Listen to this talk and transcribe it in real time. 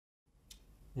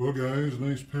Well, guys,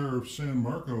 nice pair of San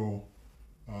Marco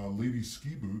ladies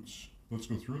ski boots. Let's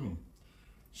go through them.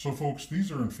 So, folks,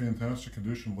 these are in fantastic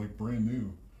condition, like brand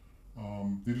new.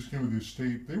 They just came with the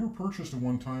estate. They were purchased at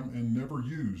one time and never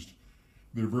used.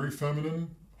 They're very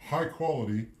feminine, high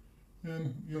quality,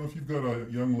 and if you've got a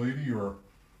young lady or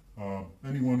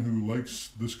anyone who likes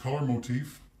this color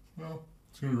motif, well,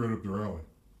 it's going to be right up their alley.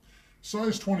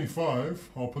 Size 25.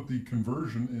 I'll put the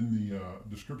conversion in the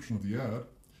description of the ad.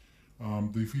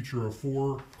 They feature a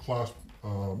 4-clasp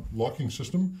locking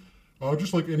system,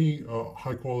 just like any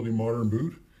high-quality modern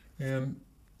boot. And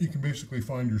you can basically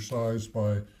find your size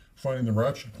by finding the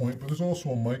ratchet point, but there's also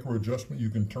a micro adjustment.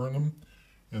 You can turn them,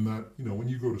 and that, when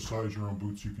you go to size your own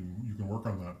boots, you can work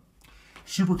on that.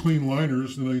 Super clean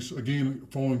liners, the nice, again,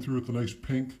 following through with the nice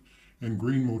pink and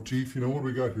green motif. What do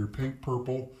we got here? Pink,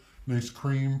 purple, nice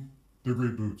cream. They're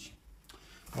great boots.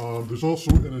 There's also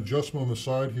an adjustment on the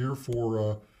side here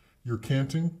for your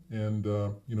canting, and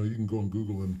you can go on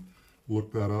Google and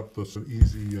look that up. That's an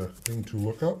easy thing to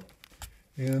look up.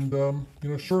 And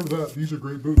short of that, these are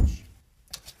great boots.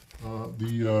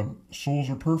 The soles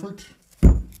are perfect,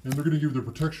 and they're going to give you the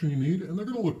protection you need, and they're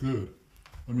going to look good.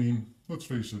 I mean, let's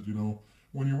face it,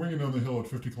 when you're winging down the hill at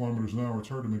 50 kilometers an hour, it's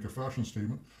hard to make a fashion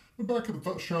statement. But back at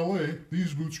the chalet,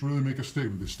 these boots really make a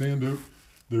statement. They stand out,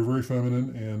 they're very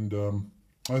feminine, and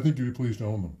I think you'd be pleased to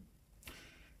own them.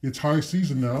 It's high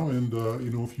season now, and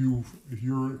if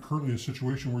you're currently in a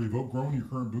situation where you've outgrown your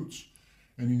current boots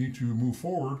and you need to move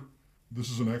forward, this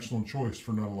is an excellent choice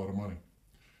for not a lot of money.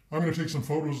 I'm going to take some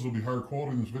photos. They'll be higher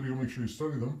quality in this video. Make sure you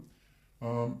study them.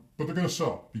 But they're going to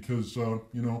sell because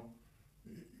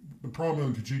the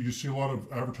problem is you see a lot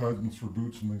of advertisements for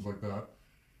boots and things like that,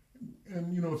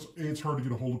 and it's hard to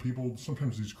get a hold of people.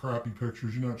 Sometimes these crappy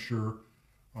pictures, you're not sure.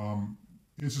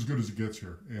 It's as good as it gets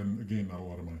here, and again, not a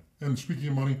lot of money. And speaking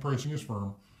of money, pricing is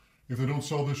firm. If they don't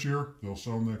sell this year, they'll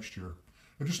sell next year.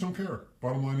 I just don't care.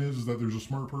 Bottom line is that there's a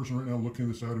smart person right now looking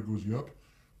at this ad who goes, yep,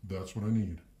 that's what I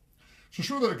need. So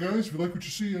show that, guys. If you like what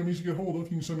you see, I'm easy to get hold of. You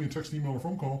can send me a text, email, or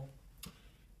phone call,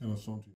 and I'll sell them to you.